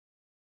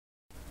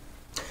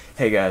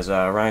Hey guys,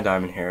 Ryan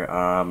Diamond here.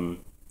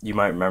 You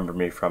might remember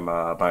me from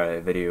my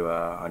video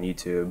on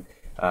YouTube,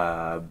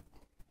 uh,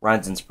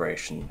 Ryan's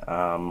Inspiration,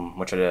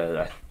 which I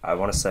did. I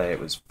want to say it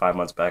was 5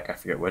 months back. I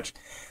forget which,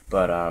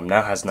 but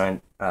now has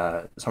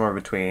somewhere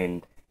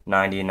between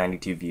 90 and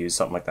 92 views,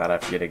 something like that. I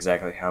forget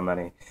exactly how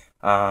many.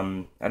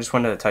 I just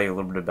wanted to tell you a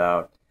little bit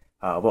about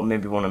what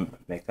made me want to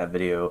make that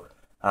video,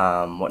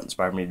 what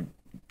inspired me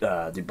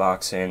to do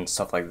boxing,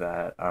 stuff like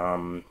that.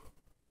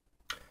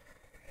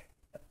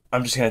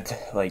 I'm just gonna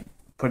like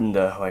put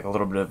into like a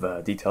little bit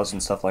of details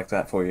and stuff like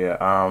that for you.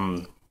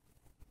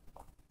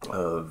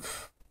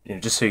 Of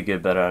just so you get a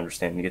better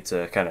understanding, you get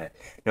to kind of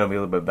know me a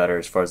little bit better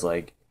as far as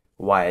like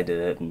why I did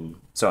it and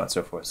so on and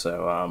so forth.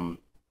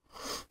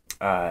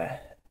 Uh,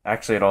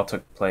 Actually, it all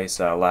took place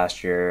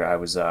last year. I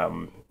was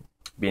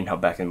being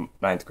held back in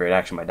ninth grade.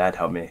 Actually, my dad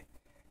helped me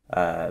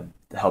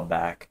held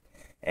back,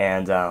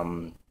 and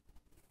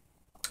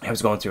I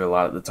was going through a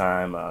lot at the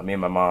time. Me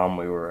and my mom,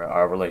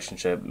 our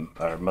relationship,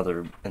 our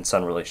mother and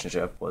son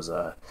relationship was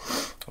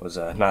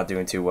not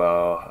doing too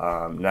well.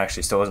 And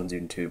actually, still wasn't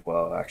doing too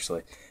well.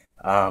 Actually,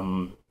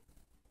 um,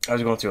 I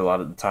was going through a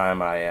lot at the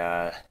time.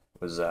 I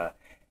was at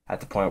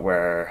the point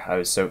where I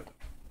was so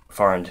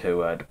far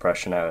into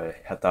depression. I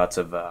had thoughts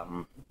of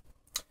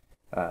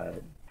uh,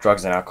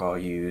 drugs and alcohol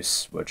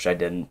use, which I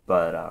didn't,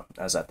 but I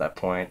was at that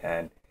point,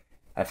 and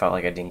I felt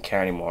like I didn't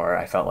care anymore.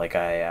 I felt like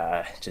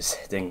I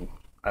just didn't.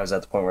 I was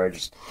at the point where I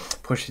just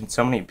pushing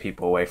so many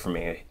people away from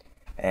me,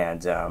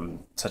 and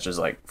such as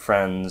like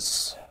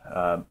friends,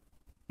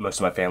 most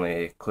of my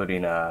family,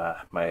 including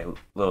my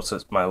little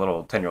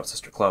 10-year-old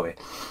sister Chloe.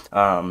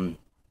 Um,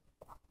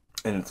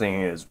 and the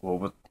thing is, well,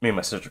 with me and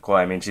my sister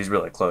Chloe, I mean, she's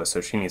really close,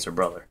 so she needs her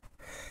brother.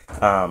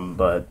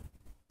 But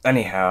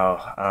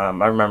anyhow,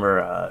 I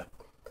remember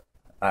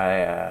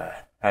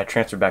I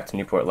transferred back to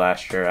Newport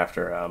last year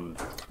after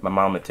my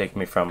mom had taken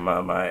me from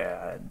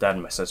my dad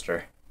and my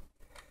sister.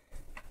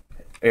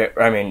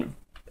 I mean,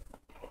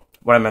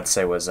 what I meant to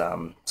say was,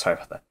 sorry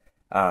about that.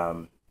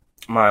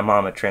 My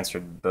mom had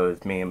transferred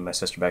both me and my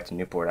sister back to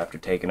Newport after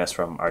taking us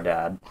from our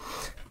dad.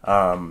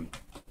 Um,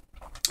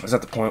 I was at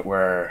the point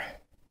where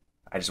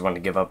I just wanted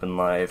to give up in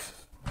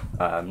life,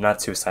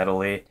 not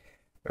suicidally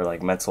or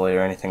like mentally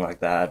or anything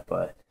like that,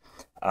 but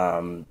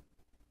um,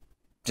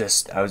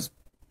 just I was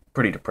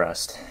pretty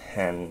depressed,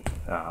 and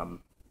I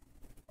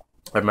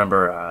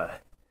remember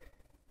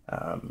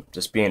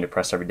just being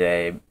depressed every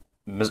day.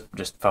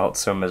 Just felt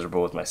so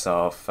miserable with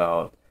myself.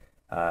 Felt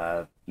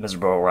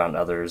miserable around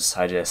others.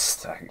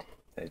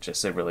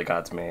 It really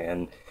got to me.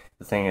 And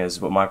the thing is,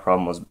 what my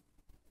problem was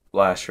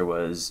last year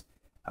was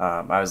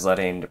I was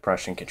letting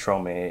depression control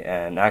me.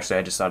 And actually,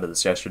 I just thought of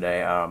this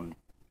yesterday.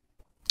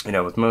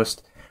 With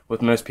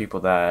most people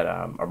that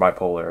are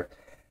bipolar,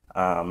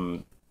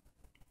 um,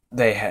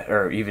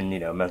 or even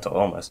mental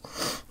illness.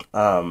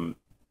 Um,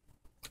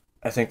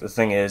 I think the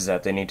thing is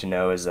that they need to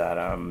know is that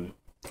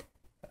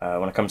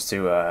when it comes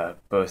to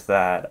both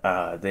that,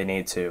 they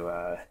need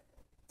to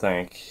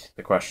think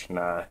the question.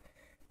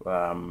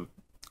 Um,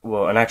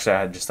 well, and actually,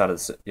 I had just thought of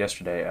this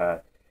yesterday.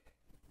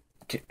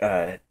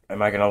 Am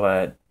I gonna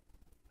let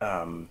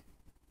how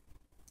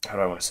do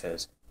I want to say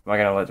this? Am I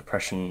gonna let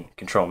depression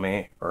control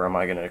me, or am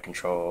I gonna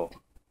control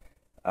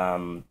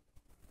um,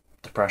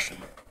 depression?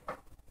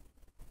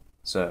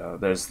 So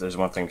there's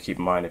one thing to keep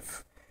in mind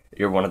if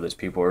you're one of those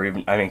people, or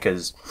even I mean,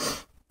 because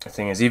the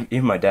thing is,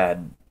 even my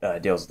dad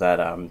deals with that.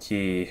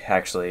 He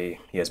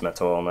has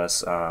mental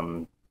illness.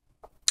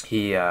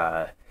 He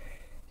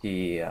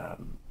he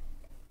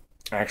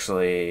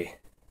actually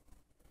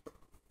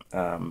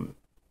um,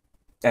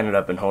 ended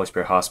up in Holy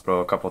Spirit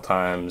Hospital a couple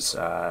times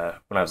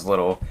when I was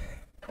little,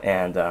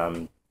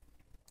 and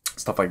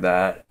stuff like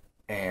that.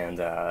 And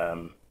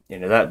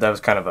that was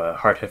kind of a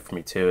hard hit for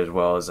me too, as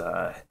well as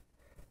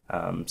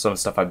some of the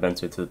stuff I've been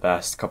through the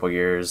past couple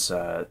years.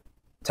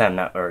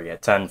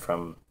 10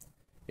 from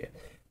yeah,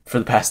 for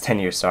the past 10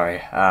 years.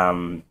 Sorry,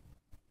 now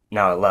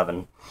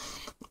 11.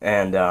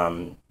 And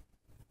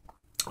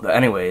but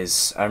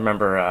anyways, I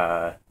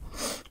remember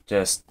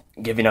just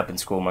giving up in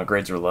school. My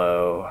grades were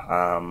low.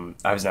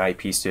 I was an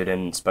IEP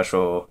student,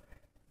 special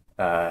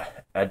uh,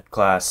 ed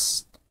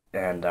class,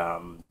 and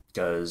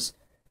because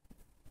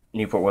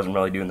Newport wasn't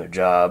really doing their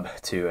job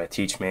to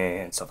teach me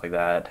and stuff like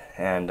that.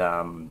 And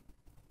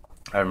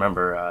I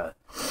remember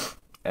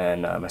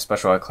in my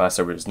special ed class,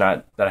 there was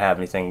not that I have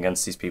anything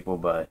against these people,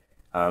 but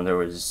there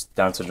was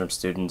Down syndrome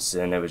students,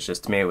 and it was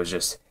just to me, it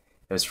was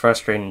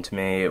frustrating to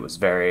me. It was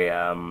very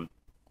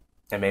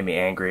it made me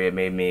angry. It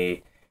made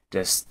me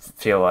just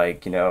feel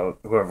like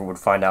whoever would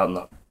find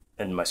out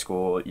in my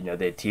school,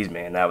 they'd tease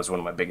me, and that was one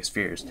of my biggest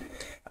fears.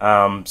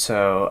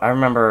 So I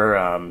remember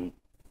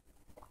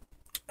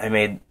I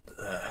made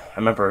I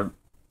remember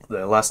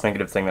the last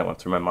negative thing that went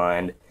through my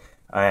mind,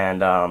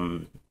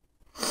 and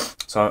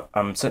so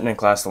I'm sitting in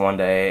class the one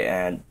day,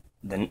 and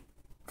the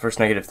first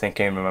negative thing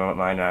came to my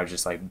mind, and I was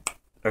just like,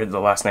 or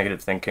the last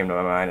negative thing came to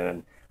my mind, and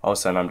then all of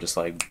a sudden I'm just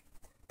like,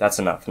 that's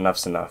enough,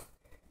 enough's enough.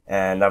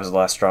 And that was the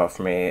last straw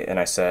for me, and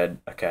I said,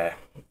 okay,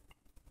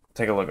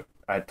 take a look.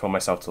 I told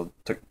myself to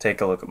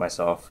take a look at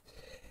myself,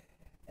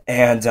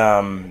 and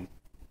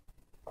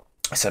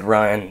I said,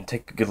 Ryan,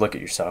 take a good look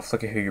at yourself.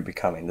 Look at who you're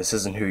becoming. This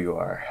isn't who you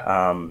are.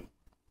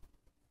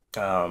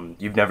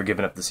 You've never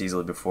given up this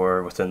easily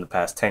before. Within the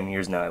past 10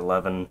 years, now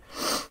 11,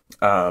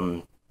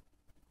 um,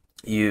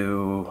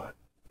 you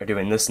are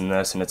doing this and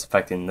this, and it's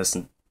affecting this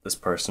and this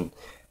person,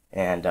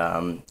 and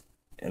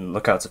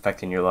look how it's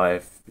affecting your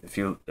life. If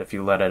you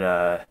let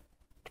it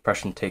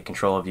depression take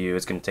control of you,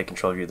 it's going to take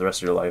control of you the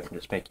rest of your life and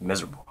just make you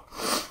miserable.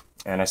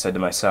 And I said to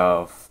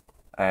myself,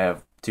 I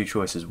have two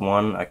choices.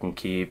 One, I can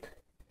keep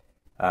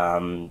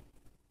um,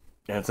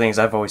 and the things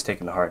I've always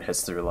taken the hard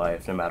hits through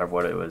life, no matter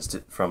what it was,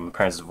 from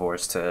parents'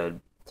 divorce to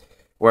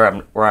where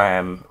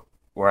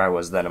I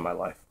was then in my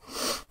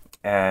life.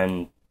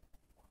 And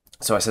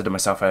so I said to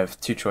myself, I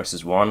have two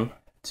choices. One,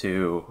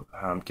 to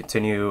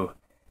continue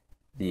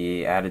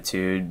the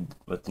attitude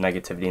with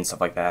negativity and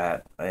stuff like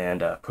that,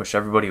 and push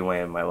everybody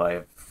away in my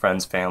life,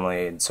 friends,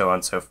 family, and so on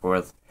and so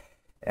forth.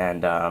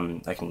 And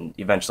I can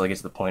eventually get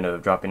to the point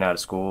of dropping out of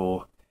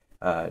school,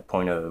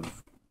 point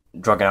of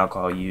drug and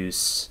alcohol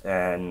use,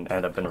 and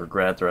end up in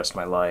regret the rest of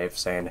my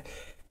life. And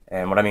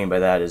what I mean by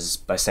that is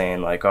by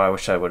saying like, oh, I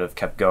wish I would have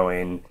kept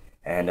going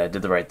and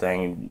did the right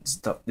thing and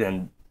stuff,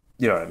 and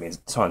you know what I mean,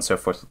 so on and so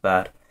forth with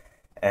that.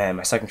 And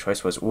my second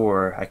choice was,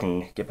 or I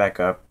can get back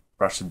up,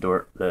 brush the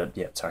dirt,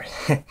 sorry,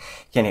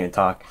 can't even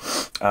talk,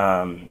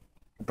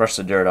 brush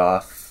the dirt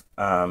off,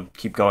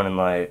 keep going in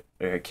life,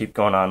 or keep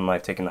going on in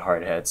life, taking the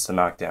hard hits, the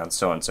knockdowns,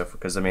 so on and so forth.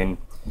 Because I mean,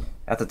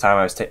 at the time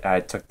I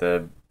took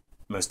the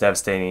most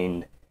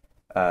devastating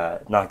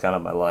knockdown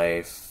of my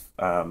life,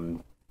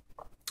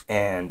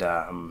 and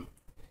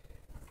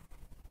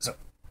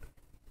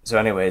so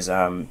anyways,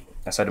 I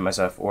said to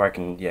myself, or I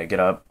can get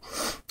up,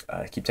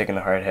 keep taking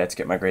the hard hits,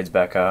 get my grades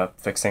back up,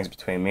 fix things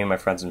between me and my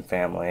friends and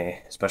family,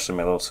 especially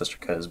my little sister,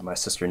 because my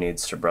sister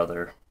needs her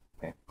brother,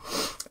 okay?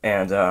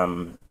 And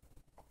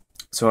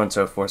so on and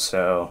so forth.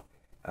 So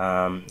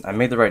I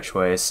made the right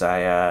choice.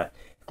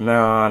 From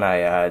now on,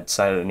 I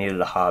decided I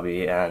needed a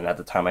hobby, and at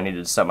the time I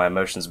needed to set my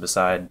emotions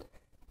aside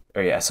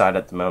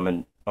at the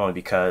moment, only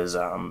because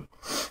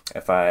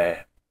if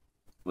I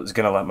was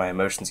gonna let my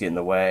emotions get in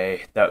the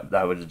way, that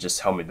would have just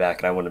held me back,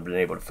 and I wouldn't have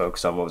been able to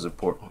focus on what was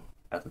important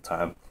at the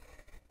time.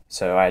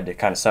 So I had to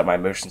kind of set my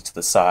emotions to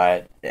the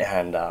side,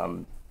 and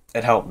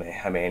it helped me.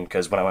 I mean,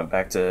 because when I went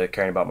back to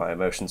caring about my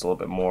emotions a little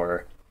bit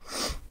more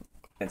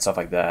and stuff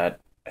like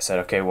that, I said,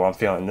 okay, well, I'm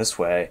feeling this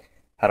way.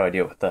 How do I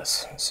deal with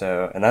this?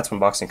 So, and that's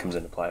when boxing comes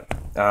into play.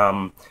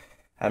 I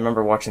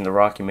remember watching the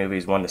Rocky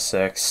movies 1 to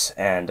 6,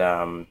 and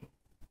I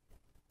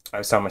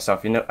was telling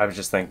myself, I was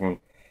just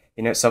thinking,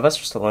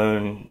 Sylvester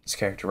Stallone's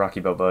character Rocky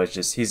Balboa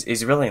is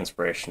he's really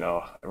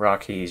inspirational.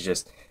 Rocky's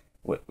just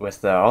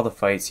with all the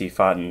fights he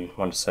fought in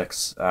 1 to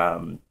 6,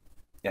 and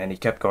he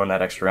kept going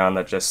that extra round.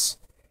 That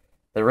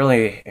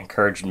really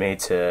encouraged me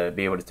to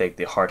be able to take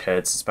the hard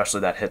hits,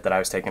 especially that hit that I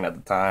was taking at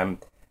the time.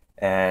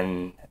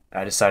 And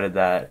I decided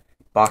that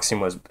boxing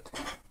was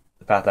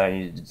the path that I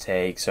needed to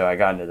take, so I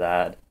got into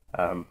that.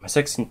 My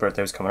 16th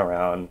birthday was coming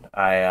around.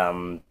 I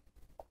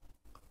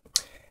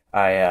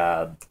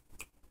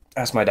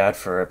asked my dad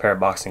for a pair of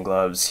boxing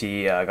gloves.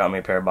 He got me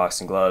a pair of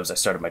boxing gloves. I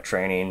started my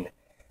training.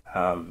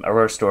 I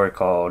wrote a story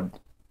called,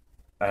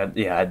 I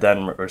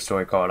then wrote a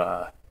story called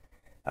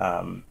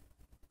um,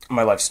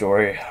 My Life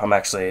Story. I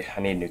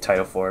need a new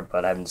title for it,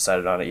 but I haven't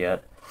decided on it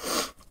yet.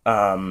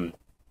 Um,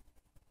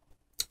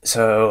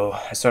 so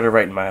I started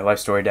writing my life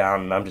story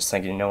down, and I'm just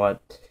thinking, you know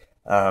what?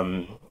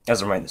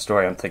 As I'm writing the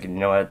story, I'm thinking, you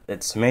know what?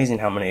 It's amazing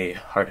how many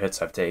hard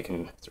hits I've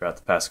taken throughout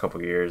the past couple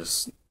of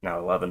years, now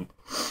 11.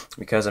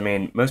 Because, I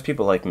mean, most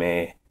people like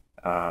me,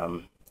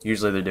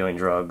 usually they're doing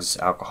drugs,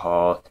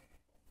 alcohol,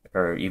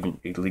 or even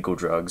illegal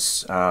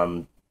drugs.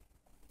 And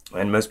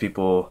most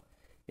people,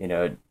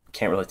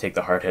 can't really take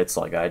the hard hits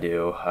like I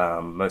do.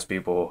 Most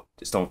people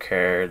just don't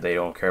care. They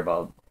don't care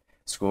about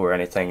school or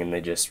anything, and they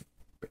just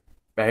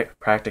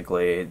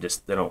practically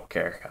they don't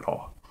care at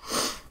all.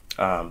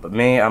 But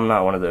me, I'm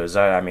not one of those.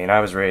 I mean, I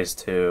was raised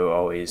to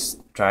always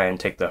try and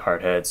take the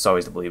hard hits,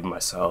 always to believe in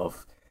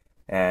myself,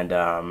 and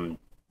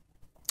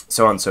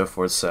so on and so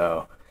forth.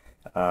 So,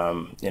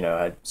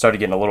 I started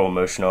getting a little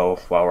emotional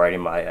while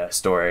writing my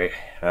story,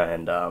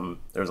 and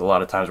there was a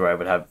lot of times where I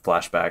would have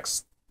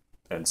flashbacks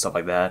and stuff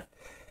like that.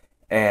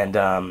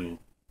 And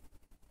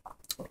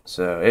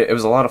so it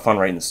was a lot of fun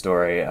writing the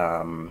story.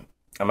 I'm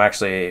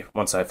actually,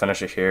 once I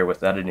finish it here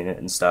with editing it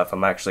and stuff,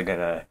 I'm actually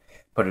gonna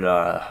put it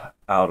out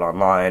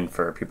online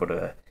for people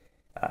to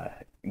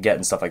get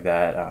and stuff like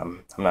that.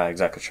 I'm not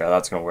exactly sure how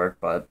that's gonna work,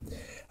 but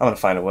I'm gonna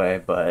find a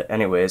way. But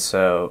anyways,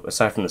 so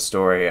aside from the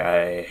story,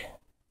 I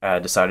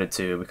decided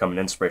to become an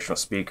inspirational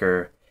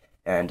speaker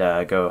and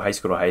go high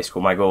school to high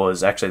school. My goal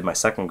is actually, my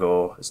second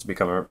goal is to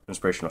become an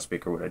inspirational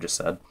speaker, what I just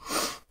said.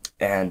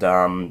 And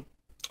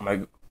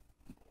my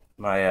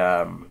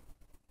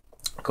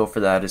goal for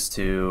that is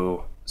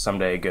to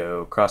someday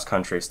go cross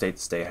country, state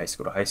to state, high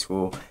school to high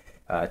school,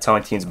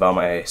 telling teens about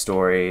my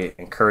story,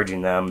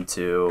 encouraging them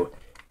to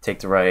take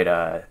the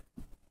right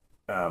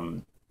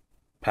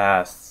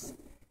path,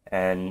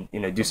 and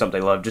do something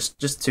they love,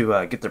 just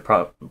to get their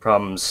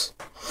problems,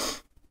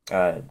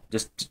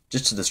 just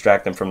to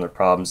distract them from their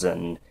problems,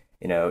 and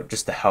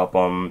just to help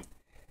them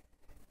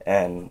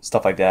and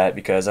stuff like that.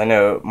 Because I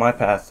know my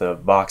path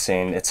of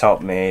boxing, it's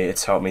helped me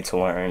to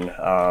learn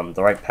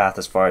the right path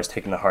as far as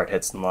taking the hard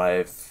hits in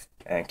life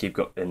and keep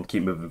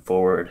moving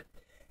forward.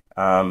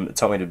 It's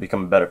helped me to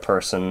become a better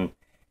person.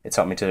 It's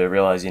helped me to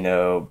realize,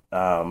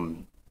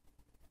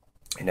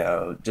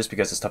 just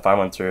because the stuff I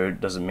went through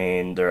doesn't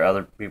mean there are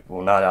other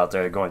people not out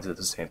there going through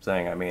the same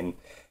thing. I mean,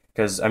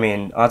 because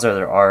odds are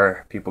there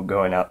are people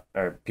going out,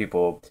 or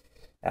people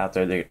out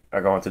there that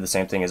are going through the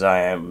same thing as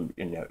I am.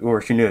 Or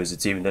who knows?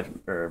 It's even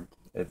different, or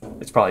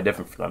it's probably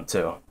different for them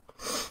too,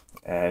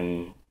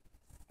 and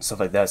stuff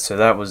like that. So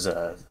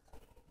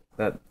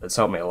that's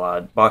helped me a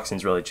lot.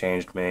 Boxing's really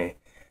changed me.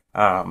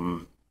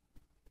 Um,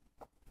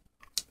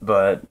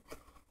 but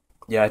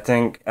yeah, I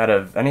think out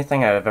of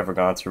anything I've ever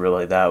gone through,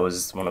 really, that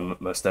was one of the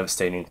most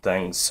devastating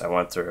things I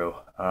went through.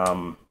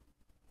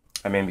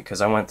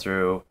 Because I went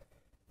through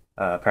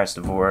parents'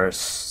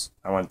 divorce.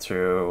 I went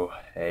through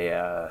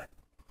a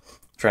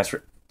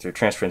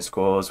transferring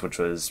schools, which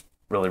was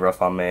really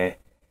rough on me.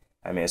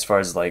 As far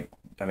as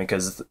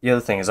because the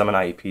other thing is I'm an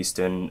IEP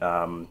student.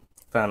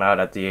 Found out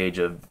at the age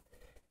of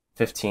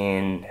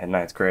 15 in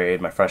ninth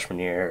grade, my freshman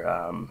year,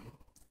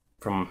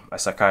 from my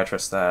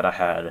psychiatrist that I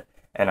had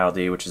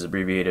NLD, which is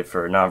abbreviated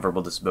for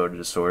nonverbal disability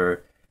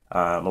disorder.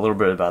 A little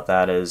bit about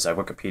that is I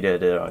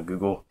Wikipedia'd it on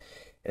Google.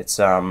 It's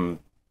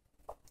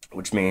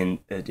which means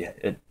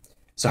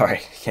sorry,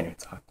 I can't even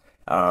talk.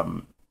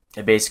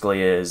 It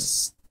basically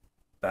is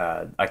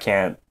I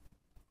can't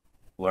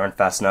learn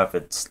fast enough.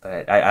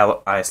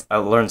 I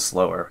learn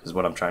slower is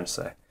what I'm trying to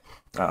say.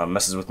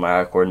 Messes with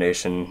my eye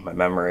coordination, my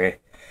memory.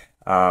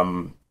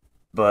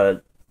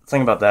 But the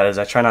thing about that is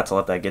I try not to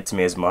let that get to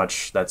me as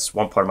much. That's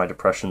one part of my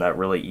depression that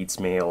really eats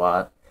me a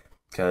lot,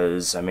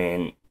 because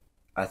I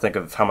think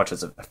of how much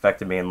it's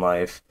affected me in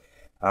life.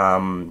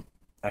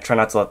 I try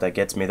not to let that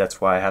get to me.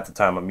 That's why half the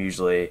time I'm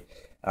usually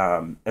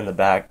in the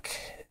back,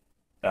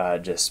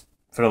 just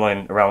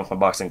fiddling around with my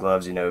boxing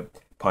gloves,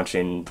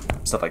 punching,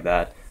 stuff like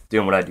that,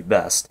 doing what I do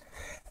best,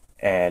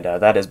 and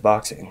that is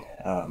boxing.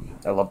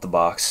 I love the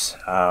box,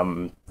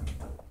 and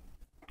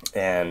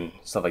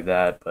stuff like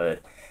that.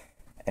 But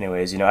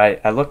anyways,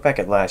 I look back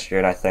at last year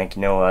and I think,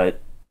 you know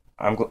what,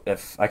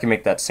 if I can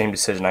make that same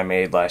decision I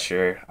made last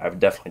year, I would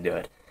definitely do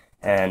it.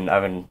 And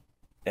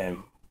and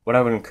what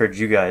I would encourage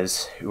you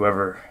guys,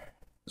 whoever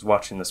is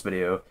watching this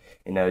video,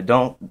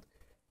 don't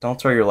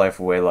throw your life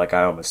away like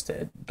I almost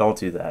did. Don't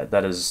do that.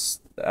 That's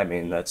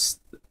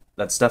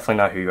definitely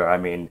not who you are.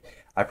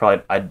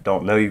 I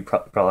don't know you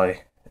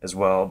probably as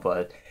well,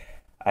 but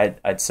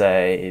I'd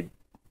say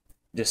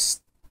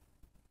just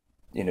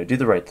do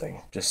the right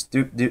thing. Just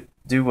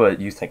do what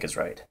you think is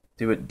right.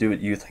 Do what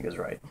you think is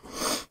right,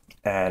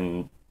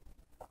 and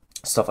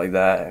stuff like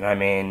that.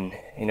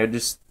 And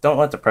just don't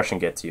let depression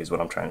get to you is what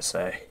I'm trying to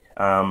say.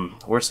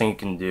 Worst thing you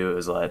can do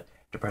is let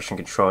depression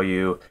control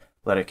you.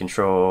 Let it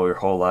control your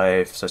whole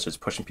life, such as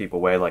pushing people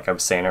away, like I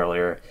was saying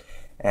earlier.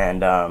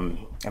 And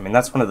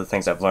that's one of the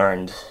things I've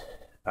learned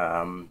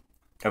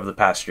over the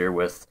past year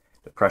with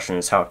depression,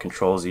 is how it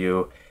controls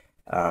you,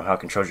 how it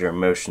controls your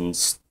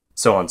emotions,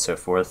 so on and so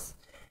forth,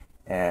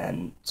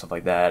 and stuff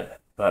like that.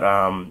 But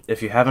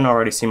if you haven't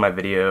already seen my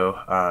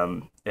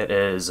video, it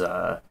is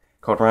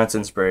called Ryan's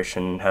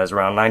Inspiration, has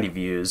around 90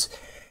 views.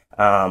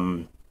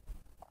 So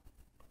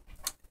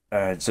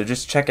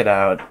just check it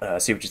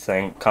out, see what you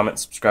think, comment,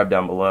 subscribe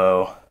down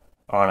below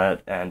on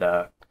it, and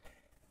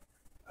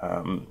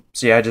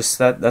so yeah,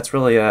 that's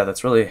really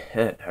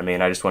it.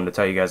 I just wanted to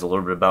tell you guys a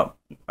little bit about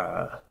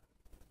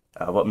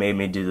what made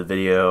me do the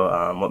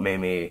video, what made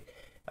me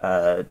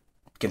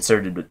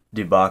consider to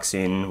do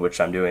boxing, which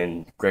I'm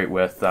doing great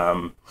with.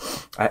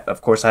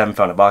 Of course, I haven't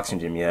found a boxing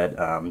gym yet.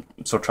 I'm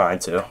still trying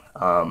to.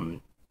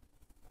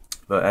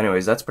 But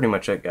anyways, that's pretty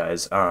much it,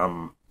 guys.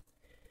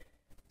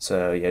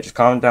 So yeah, just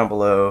comment down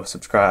below,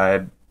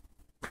 subscribe.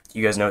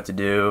 You guys know what to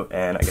do,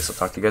 and I guess I'll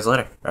talk to you guys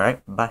later. All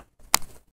right, bye.